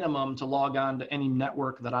the minimum to log on to any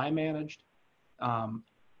network that I managed. And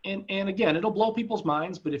again, it'll blow people's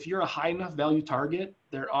minds, but if you're a high enough value target,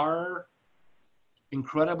 there are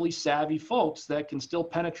incredibly savvy folks that can still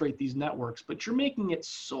penetrate these networks, but you're making it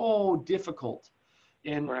so difficult.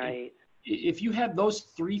 And if you had those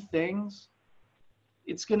 3 things,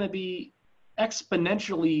 it's going to be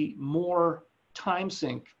exponentially more time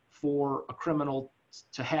sink for a criminal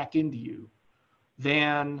to hack into you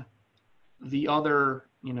than the other,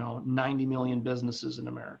 90 million businesses in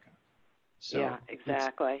America. So yeah,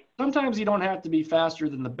 exactly. Sometimes you don't have to be faster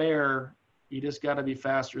than the bear. You just got to be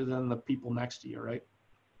faster than the people next to you, right?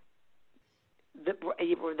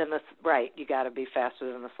 Right. You got to be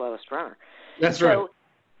faster than the slowest runner. That's right.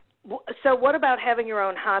 So what about having your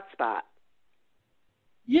own hotspot?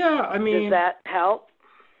 Yeah, I mean, does that help?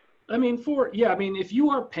 I mean, if you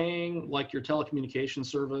are paying like your telecommunication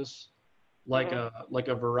service, like a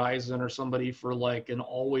Verizon or somebody for like an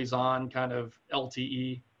always on kind of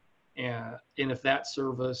LTE, and if that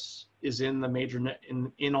service is in the major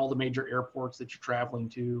in all the major airports that you're traveling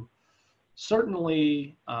to,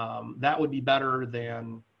 certainly that would be better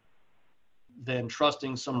than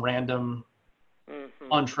trusting some random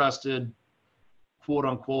untrusted quote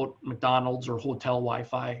unquote McDonald's or hotel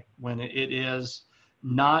Wi-Fi, when it is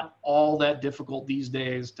not all that difficult these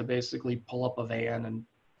days to basically pull up a van and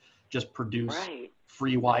just produce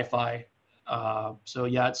free Wi-Fi. So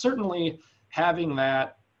yeah, it's certainly having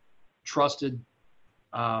that trusted,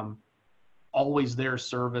 always there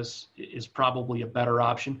service is probably a better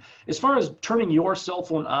option. As far as turning your cell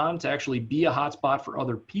phone on to actually be a hotspot for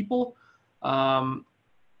other people,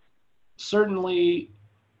 certainly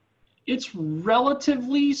it's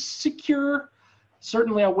relatively secure.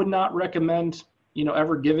 Certainly I would not recommend,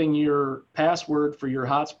 ever giving your password for your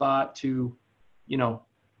hotspot to,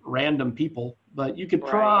 random people, but you could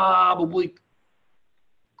probably,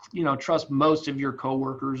 trust most of your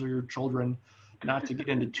coworkers or your children not to get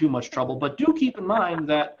into too much trouble. But do keep in mind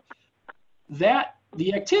that their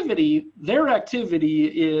activity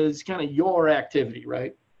is kind of your activity,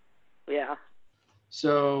 right? Yeah.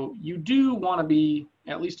 So you do want to be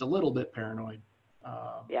at least a little bit paranoid.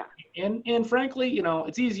 Yeah. And frankly,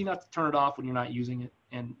 it's easy enough to turn it off when you're not using it.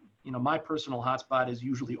 And, my personal hotspot is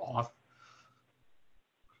usually off.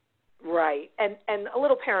 Right. And a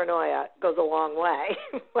little paranoia goes a long way.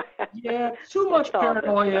 Yeah, too much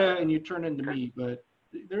paranoia and you turn into me, but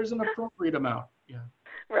there's an appropriate amount. Yeah.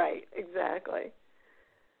 Right, exactly.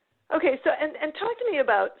 Okay, so and talk to me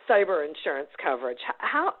about cyber insurance coverage.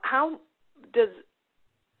 How does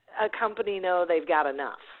a company know they've got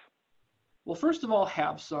enough? Well, first of all,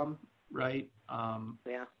 have some, right?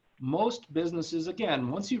 Yeah. Most businesses, again,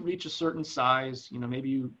 once you reach a certain size, maybe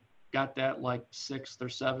you got that like 6th or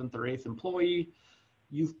 7th or 8th employee,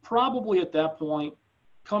 you've probably at that point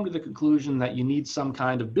come to the conclusion that you need some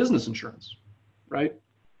kind of business insurance, right?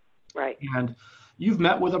 Right. And you've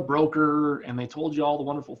met with a broker and they told you all the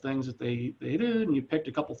wonderful things that they did, and you picked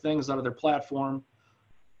a couple things out of their platform.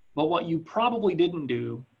 But what you probably didn't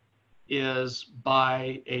do is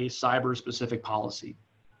buy a cyber specific policy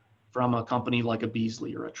from a company like a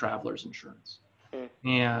Beasley or a Travelers Insurance.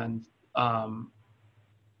 And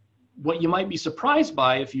what you might be surprised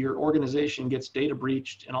by if your organization gets data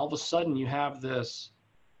breached and all of a sudden you have this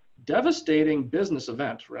devastating business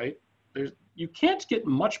event, right? You can't get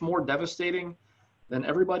much more devastating than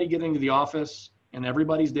everybody getting to the office and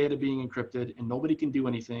everybody's data being encrypted and nobody can do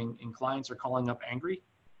anything and clients are calling up angry.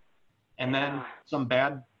 And then some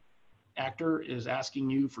bad actor is asking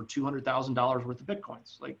you for $200,000 worth of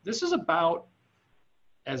Bitcoins. Like, this is about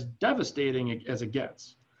as devastating as it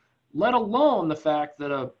gets, let alone the fact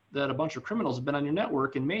that a bunch of criminals have been on your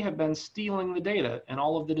network and may have been stealing the data and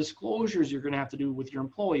all of the disclosures you're going to have to do with your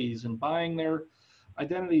employees and buying their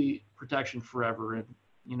identity protection forever. And,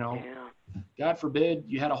 God forbid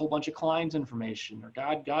you had a whole bunch of clients' information, or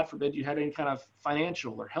God forbid you had any kind of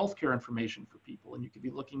financial or healthcare information for people. And you could be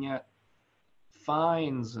looking at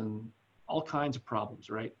fines and all kinds of problems,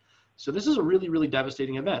 right? So this is a really, really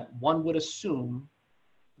devastating event. One would assume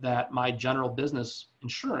that my general business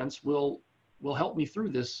insurance will help me through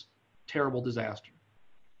this terrible disaster.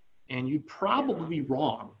 And you'd probably be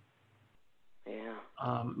wrong.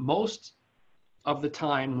 Yeah. Most of the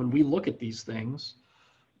time when we look at these things,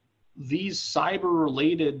 these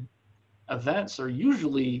cyber-related events are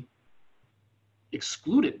usually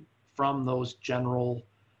excluded from those general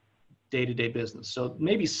day-to-day business. So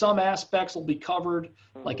maybe some aspects will be covered,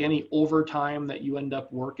 like any overtime that you end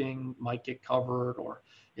up working might get covered, or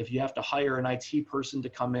if you have to hire an IT person to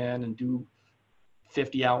come in and do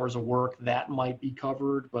 50 hours of work, that might be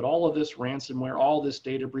covered. But all of this ransomware, all this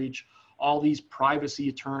data breach, all these privacy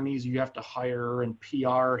attorneys you have to hire and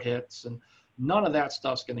PR hits, and none of that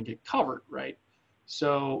stuff's going to get covered, right?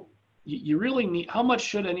 So you really need, how much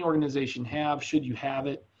should any organization have? Should you have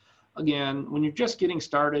it? Again, when you're just getting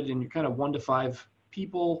started and you're kind of 1 to 5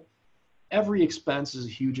 people, every expense is a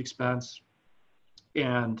huge expense.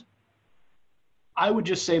 And I would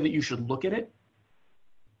just say that you should look at it.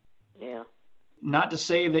 Yeah. Not to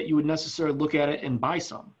say that you would necessarily look at it and buy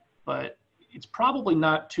some, but it's probably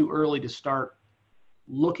not too early to start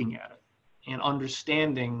looking at it and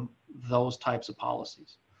understanding those types of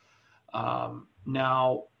policies.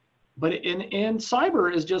 Now, but in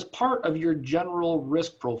cyber is just part of your general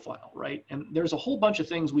risk profile, right? And there's a whole bunch of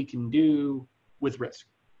things we can do with risk,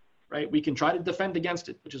 right? We can try to defend against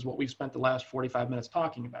it, which is what we've spent the last 45 minutes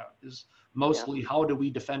talking about, is mostly how do we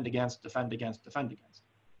defend against.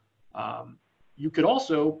 You could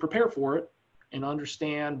also prepare for it and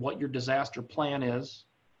understand what your disaster plan is.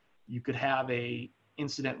 You could have a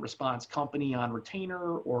incident response company on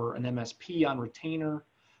retainer or an MSP on retainer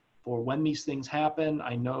for when these things happen.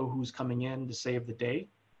 I know who's coming in to save the day.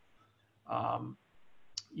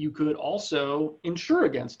 You could also insure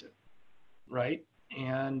against it, right?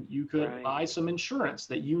 And you could buy some insurance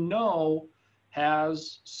that you know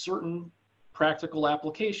has certain practical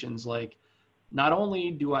applications, like not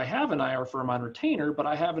only do I have an IR firm on retainer, but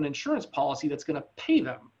I have an insurance policy that's going to pay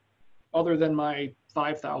them other than my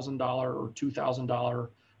 $5,000 or $2,000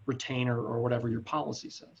 retainer or whatever your policy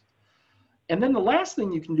says. And then the last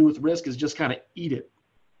thing you can do with risk is just kind of eat it.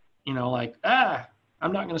 You know, like, I'm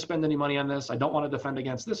not going to spend any money on this. I don't want to defend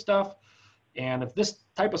against this stuff. And if this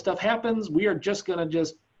type of stuff happens, we are just going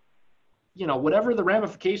to whatever the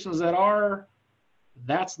ramifications that are,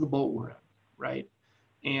 that's the boat we're in, right?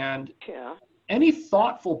 And any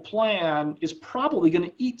thoughtful plan is probably going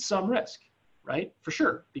to eat some risk, right? For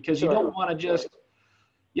sure, because you don't want to just,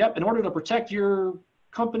 in order to protect your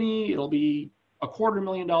company, it'll be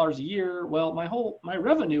 $250,000 a year. Well, my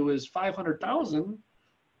revenue is $500,000.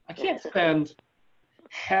 I can't spend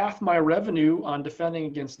half my revenue on defending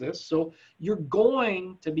against this. So you're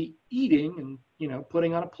going to be eating and,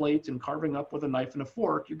 putting on a plate and carving up with a knife and a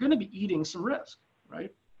fork. You're going to be eating some risk,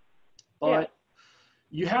 right? But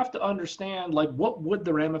you have to understand, like, what would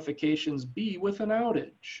the ramifications be with an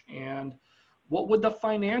outage? And what would the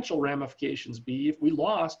financial ramifications be if we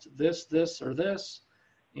lost this, or this?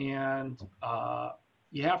 And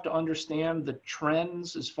you have to understand the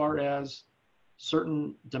trends as far as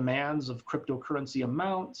certain demands of cryptocurrency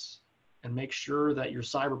amounts and make sure that your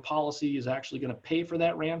cyber policy is actually going to pay for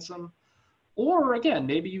that ransom. Or again,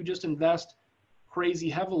 maybe you just invest crazy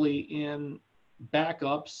heavily in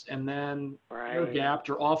backups and then air-gapped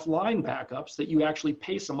or offline backups that you actually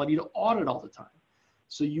pay somebody to audit all the time.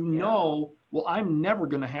 So well, I'm never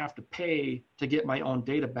going to have to pay to get my own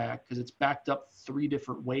data back because it's backed up 3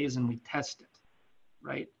 different ways and we test it,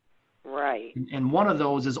 right? Right. And one of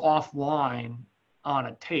those is offline on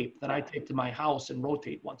a tape that I take to my house and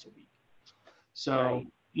rotate once a week. So,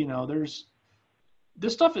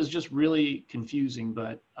 this stuff is just really confusing,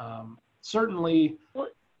 but certainly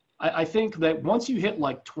I think that once you hit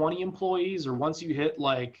like 20 employees or once you hit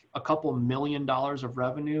like a couple $1 million of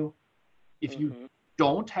revenue, if you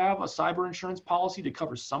don't have a cyber insurance policy to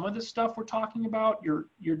cover some of this stuff we're talking about,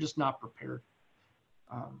 you're just not prepared.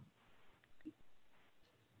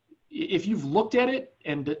 If you've looked at it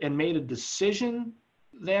and made a decision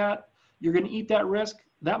that you're going to eat that risk,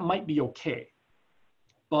 that might be okay.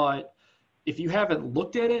 But if you haven't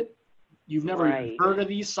looked at it, you've never even heard of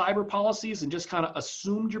these cyber policies and just kind of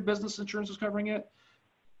assumed your business insurance was covering it,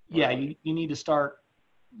 you need to start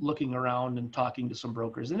looking around and talking to some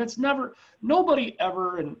brokers. And it's nobody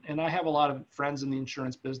ever, and I have a lot of friends in the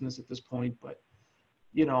insurance business at this point, but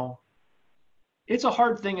it's a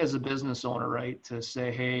hard thing as a business owner, right? To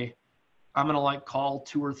say, hey, I'm going to call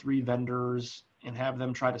 2 or 3 vendors and have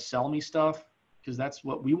them try to sell me stuff because that's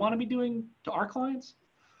what we want to be doing to our clients.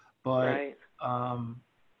 But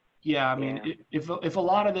if a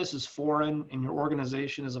lot of this is foreign and your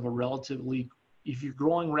organization is of a relatively, if you're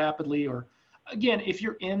growing rapidly, or again, if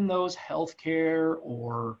you're in those healthcare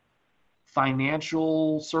or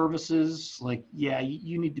financial services,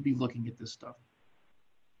 you need to be looking at this stuff.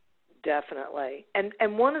 Definitely.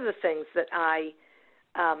 And one of the things that I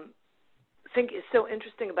think is so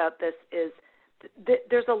interesting about this is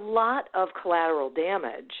there's a lot of collateral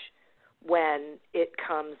damage when it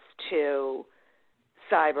comes to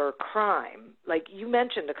cyber crime. Like you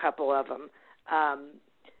mentioned a couple of them,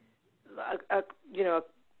 a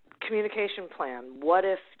communication plan. What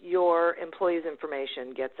if your employees'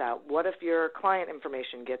 information gets out? What if your client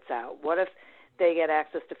information gets out? What if they get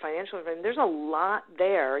access to financial information? There's a lot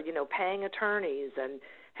there, paying attorneys and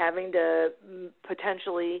having to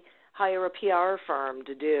potentially hire a PR firm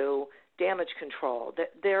to do damage control.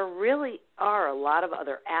 There really are a lot of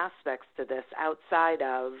other aspects to this outside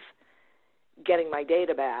of getting my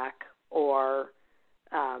data back or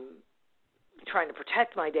trying to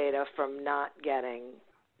protect my data from not getting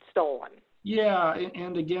stolen. Yeah,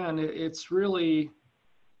 and again, it's really,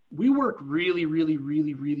 we work really, really,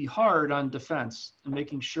 really, really hard on defense and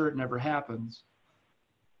making sure it never happens.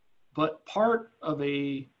 But part of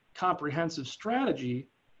a comprehensive strategy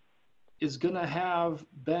is going to have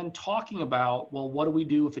been talking about, well, what do we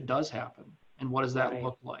do if it does happen? And what does that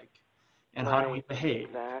look like? And how do we behave?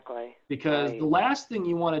 Exactly. Because the last thing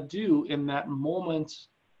you want to do in that moment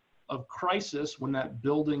of crisis, when that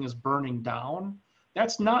building is burning down,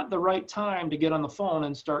 that's not the right time to get on the phone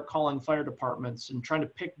and start calling fire departments and trying to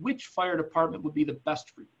pick which fire department would be the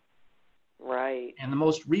best for you. Right. And the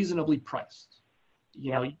most reasonably priced.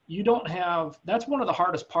 You don't have, that's one of the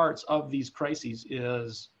hardest parts of these crises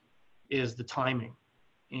is the timing.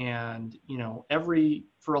 And,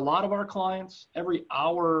 for a lot of our clients, every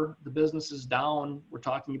hour the business is down, we're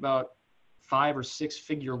talking about 5 or 6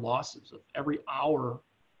 figure losses of every hour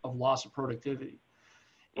of loss of productivity.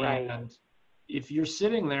 Right. And if you're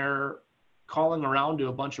sitting there calling around to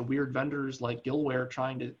a bunch of weird vendors like Gilware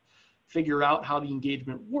trying to figure out how the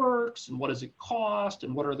engagement works and what does it cost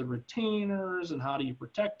and what are the retainers and how do you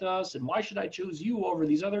protect us and why should I choose you over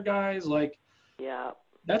these other guys? Like, Yeah.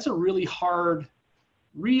 that's a really hard,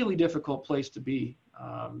 really difficult place to be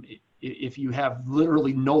if you have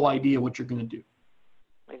literally no idea what you're going to do.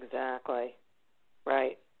 Exactly.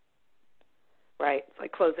 Right. Right. It's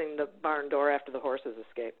like closing the barn door after the horses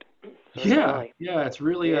escaped. Yeah, it's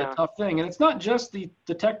really Yeah. a tough thing. And it's not just the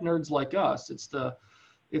tech nerds like us. It's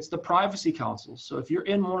the privacy councils. So if you're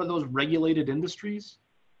in one of those regulated industries,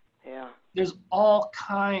 Yeah. there's all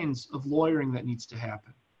kinds of lawyering that needs to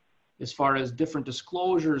happen as far as different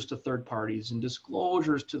disclosures to third parties and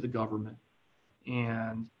disclosures to the government.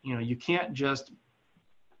 And, you can't just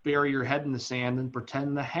bury your head in the sand and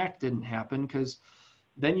pretend the hack didn't happen, because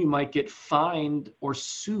then you might get fined or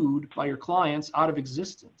sued by your clients out of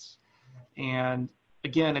existence. And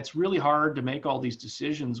again, it's really hard to make all these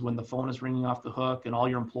decisions when the phone is ringing off the hook and all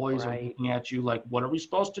your employees are Right. looking at you like, what are we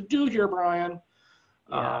supposed to do here, Brian?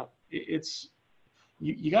 Yeah.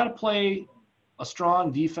 You got to play a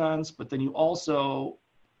strong defense, but then you also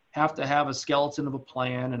have to have a skeleton of a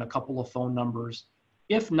plan and a couple of phone numbers,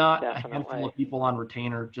 if not a handful Definitely. of people on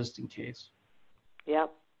retainer, just in case.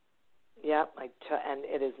 Yep. Yep. And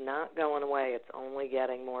it is not going away. It's only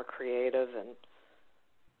getting more creative and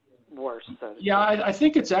worse. So to Yeah, speak. I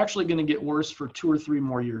think it's actually going to get worse for 2 or 3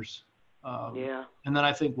 more years. Yeah. And then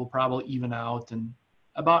I think we'll probably even out. And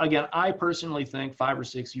again, I personally think 5 or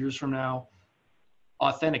 6 years from now,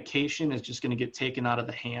 authentication is just going to get taken out of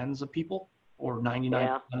the hands of people, or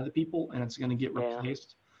 99% of the people, and it's going to get Yeah.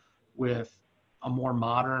 replaced with a more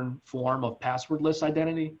modern form of passwordless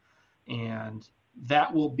identity. And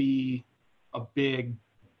that will be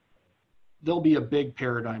there'll be a big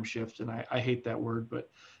paradigm shift. And I hate that word, but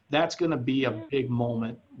that's going to be a big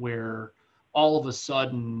moment where all of a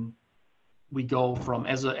sudden we go from,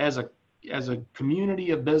 as a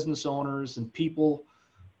community of business owners and people,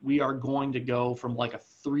 we are going to go from like a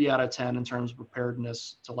 3 out of 10 in terms of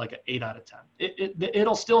preparedness to like an 8 out of 10.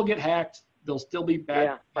 It'll still get hacked. There'll still be bad.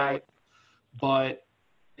 Yeah, right. But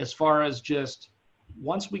as far as just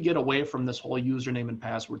once we get away from this whole username and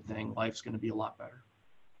password thing, life's going to be a lot better.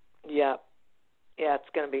 Yeah. Yeah, it's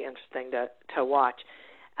going to be interesting to watch.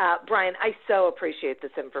 Brian, I so appreciate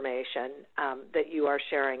this information that you are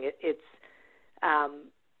sharing. It's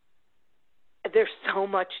there's so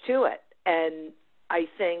much to it, and I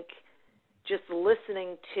think just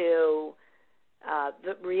listening to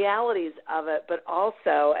the realities of it, but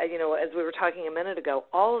also, as we were talking a minute ago,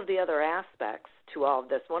 all of the other aspects to all of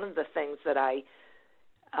this. One of the things that I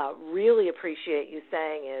really appreciate you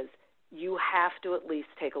saying is you have to at least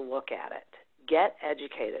take a look at it. Get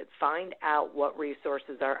educated. Find out what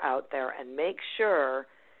resources are out there and make sure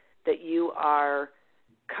that you are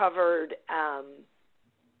covered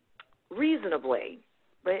reasonably,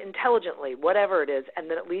 intelligently, whatever it is, and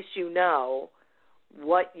then at least you know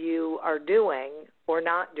what you are doing or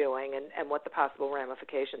not doing and what the possible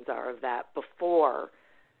ramifications are of that before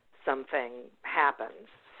something happens.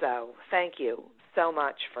 So thank you so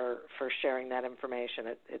much for sharing that information.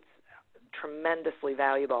 It's tremendously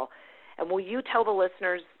valuable. And will you tell the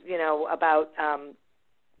listeners, about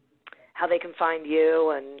how they can find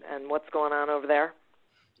you and what's going on over there?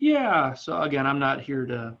 Yeah. So again, I'm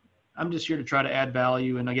just here to try to add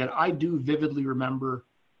value. And again, I do vividly remember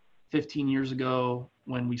 15 years ago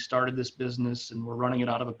when we started this business and we're running it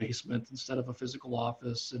out of a basement instead of a physical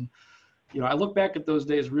office. And, I look back at those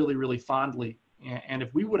days really, really fondly. And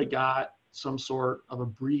if we would have got some sort of a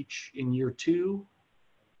breach in year 2,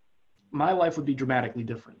 my life would be dramatically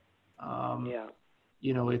different.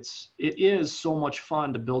 It is so much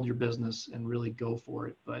fun to build your business and really go for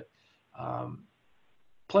it. But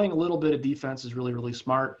playing a little bit of defense is really, really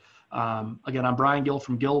smart. Again, I'm Brian Gill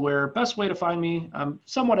from Gillware. Best way to find me, I'm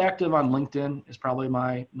somewhat active on LinkedIn, is probably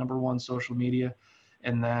my number one social media.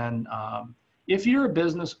 And then if you're a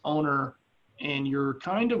business owner and you're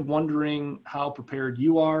kind of wondering how prepared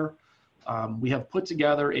you are, we have put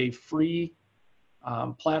together a free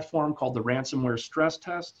platform called the Ransomware Stress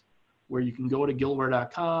Test, where you can go to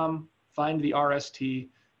Gillware.com, find the RST,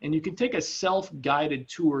 and you can take a self-guided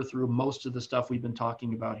tour through most of the stuff we've been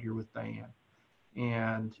talking about here with Diane.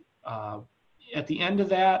 And at the end of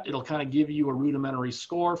that, it'll kind of give you a rudimentary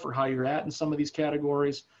score for how you're at in some of these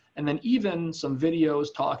categories, and then even some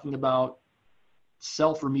videos talking about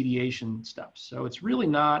self-remediation steps. So it's really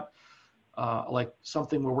not like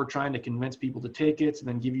something where we're trying to convince people to take it and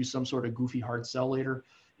then give you some sort of goofy hard sell later.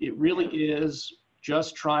 It really is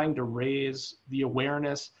just trying to raise the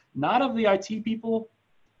awareness, not of the IT people,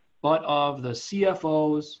 but of the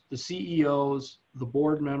CFOs, the CEOs, the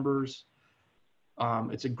board members,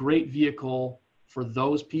 It's a great vehicle for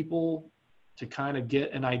those people to kind of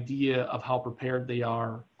get an idea of how prepared they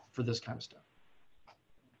are for this kind of stuff.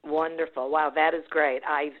 Wonderful. Wow, that is great.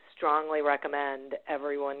 I strongly recommend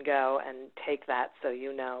everyone go and take that so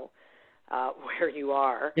you know where you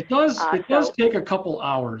are. It does take a couple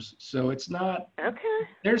hours, so it's not okay.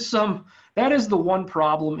 There's some, that is the one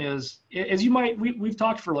problem is, as you might, we've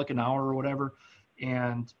talked for like an hour or whatever,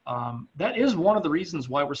 and that is one of the reasons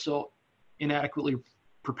why we're so inadequately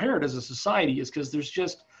prepared as a society, is because there's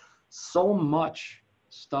just so much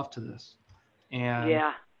stuff to this, and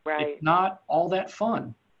yeah, right. it's not all that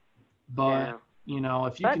fun. But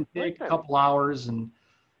if you can take a couple hours and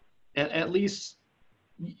at least,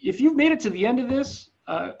 if you've made it to the end of this,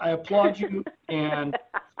 I applaud you, and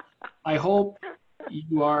I hope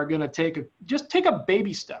you are going to take a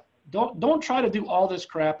baby step. Don't try to do all this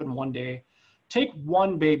crap in one day. Take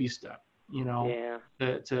one baby step, to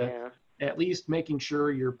at least making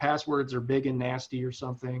sure your passwords are big and nasty or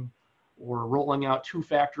something, or rolling out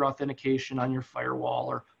 2-factor authentication on your firewall,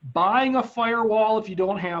 or buying a firewall if you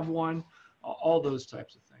don't have one, all those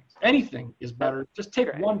types of things. Anything is better. Just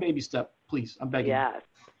take one baby step, please. I'm begging you.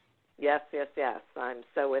 Yes. I'm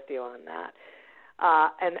so with you on that.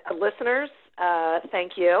 And listeners,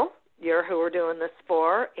 thank you. You're who we're doing this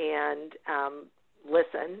for. And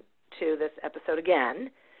listen to this episode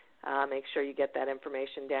again. Make sure you get that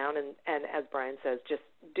information down. And as Brian says, just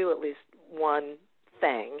do at least one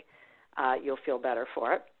thing. You'll feel better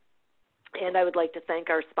for it. And I would like to thank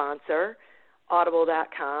our sponsor,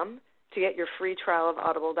 Audible.com. To get your free trial of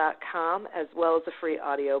Audible.com as well as a free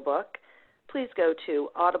audiobook, please go to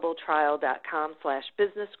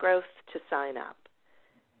audibletrial.com/businessgrowth to sign up.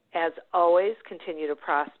 As always, continue to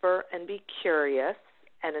prosper and be curious.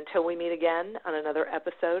 And until we meet again on another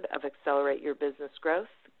episode of Accelerate Your Business Growth,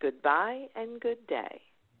 goodbye and good day.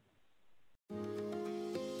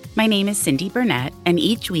 My name is Cindy Burnett, and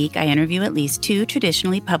each week I interview at least 2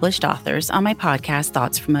 traditionally published authors on my podcast,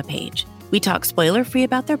 Thoughts from a Page. We talk spoiler-free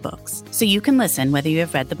about their books, so you can listen whether you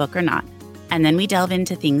have read the book or not. And then we delve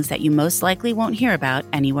into things that you most likely won't hear about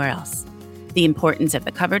anywhere else. The importance of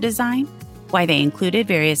the cover design, why they included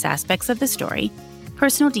various aspects of the story,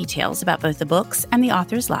 personal details about both the books and the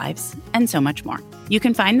authors' lives, and so much more. You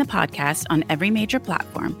can find the podcast on every major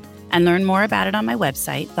platform and learn more about it on my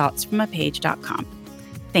website, thoughtsfromapage.com.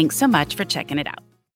 Thanks so much for checking it out.